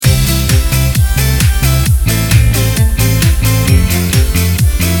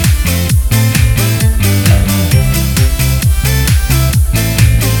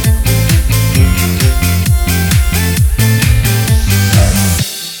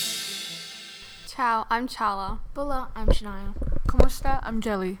Ciao, I'm Charla. Bula, I'm Shania. ¿Cómo está? I'm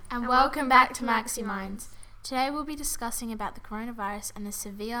Jelly. And welcome back to Maxi Minds. Today we'll be discussing about the coronavirus and the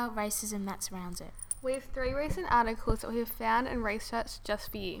severe racism that surrounds it. We have 3 recent articles that we have found and researched just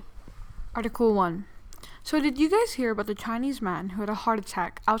for you. Article 1. So did you guys hear about the Chinese man who had a heart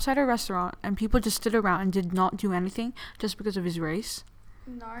attack outside a restaurant and people just stood around and did not do anything just because of his race?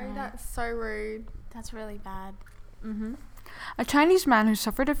 No, that's so rude. That's really bad. A Chinese man who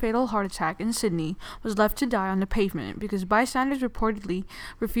suffered a fatal heart attack in Sydney was left to die on the pavement because bystanders reportedly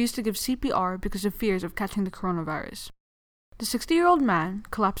refused to give CPR because of fears of catching the coronavirus. The 60-year-old man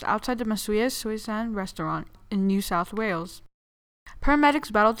collapsed outside the Masuya Soisan restaurant in New South Wales.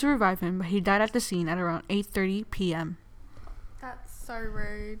 Paramedics battled to revive him, but he died at the scene at around 8:30 p.m. That's so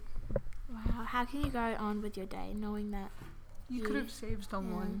rude. Wow, how can you go on with your day knowing that You could have saved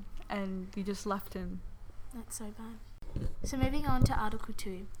someone and you just left him. That's so bad. So moving on to Article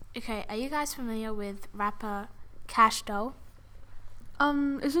 2. Okay, are you guys familiar with rapper Cash Doll?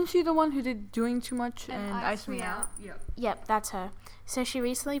 Isn't she the one who did Doing Too Much and Ice Me Out? Yeah. Yep, that's her. So she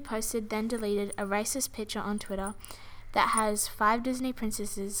recently posted, then deleted, a racist picture on Twitter that has 5 Disney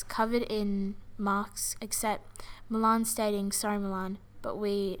princesses covered in marks, except Mulan stating, "Sorry Mulan, but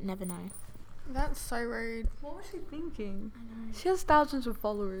we never know." That's so rude. What was she thinking? I know. She has thousands of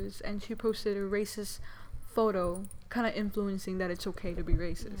followers and she posted a racist photo, kind of influencing that it's okay to be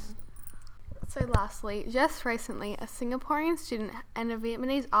racist. So lastly, just recently, a Singaporean student and a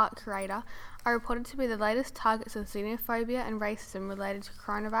Vietnamese art curator are reported to be the latest targets of xenophobia and racism related to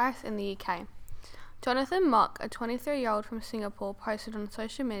coronavirus in the UK. Jonathan Mock, a 23-year-old from Singapore, posted on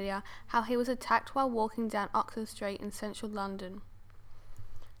social media how he was attacked while walking down Oxford Street in central London.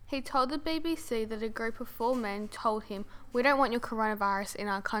 He told the BBC that a group of 4 men told him, "We don't want your coronavirus in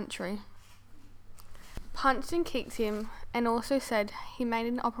our country," punched and kicked him, and also said he made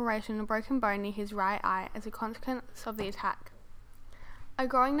an operation on a broken bone near his right eye as a consequence of the attack. A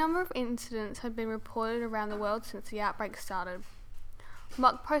growing number of incidents have been reported around the world since the outbreak started.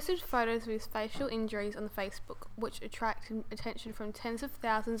 Mock posted photos of his facial injuries on Facebook, which attracted attention from tens of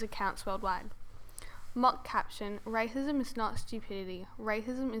thousands of accounts worldwide. Mock caption, "Racism is not stupidity,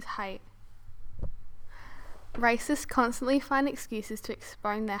 racism is hate. Racists constantly find excuses to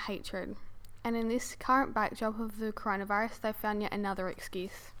expose their hatred. And in this current backdrop of the coronavirus, they found yet another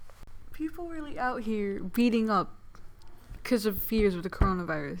excuse." People really out here beating up because of fears of the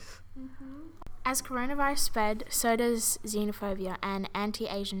coronavirus. As coronavirus spread, so does xenophobia and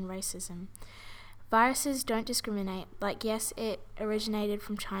anti-Asian racism. Viruses don't discriminate. Like, yes, it originated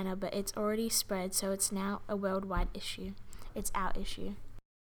from China, but it's already spread, so it's now a worldwide issue. It's our issue.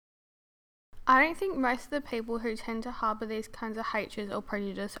 I don't think most of the people who tend to harbour these kinds of hatreds or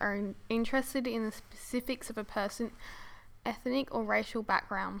prejudice are interested in the specifics of a person's ethnic or racial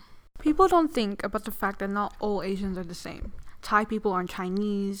background. People don't think about the fact that not all Asians are the same. Thai people aren't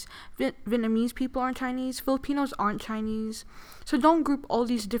Chinese, Vietnamese people aren't Chinese, Filipinos aren't Chinese. So don't group all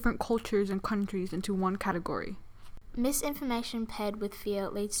these different cultures and countries into one category. Misinformation paired with fear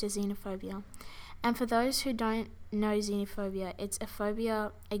leads to xenophobia. And for those who don't know xenophobia, it's a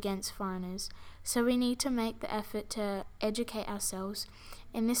phobia against foreigners. So we need to make the effort to educate ourselves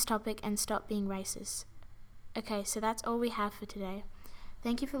in this topic and stop being racist. Okay, so that's all we have for today.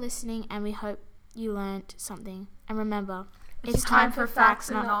 Thank you for listening, and we hope you learned something. And remember, it's time for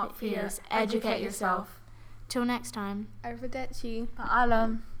facts, not fears. Educate yourself. Till next time. Arrivederci.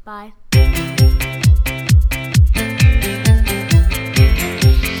 Paalam. Bye.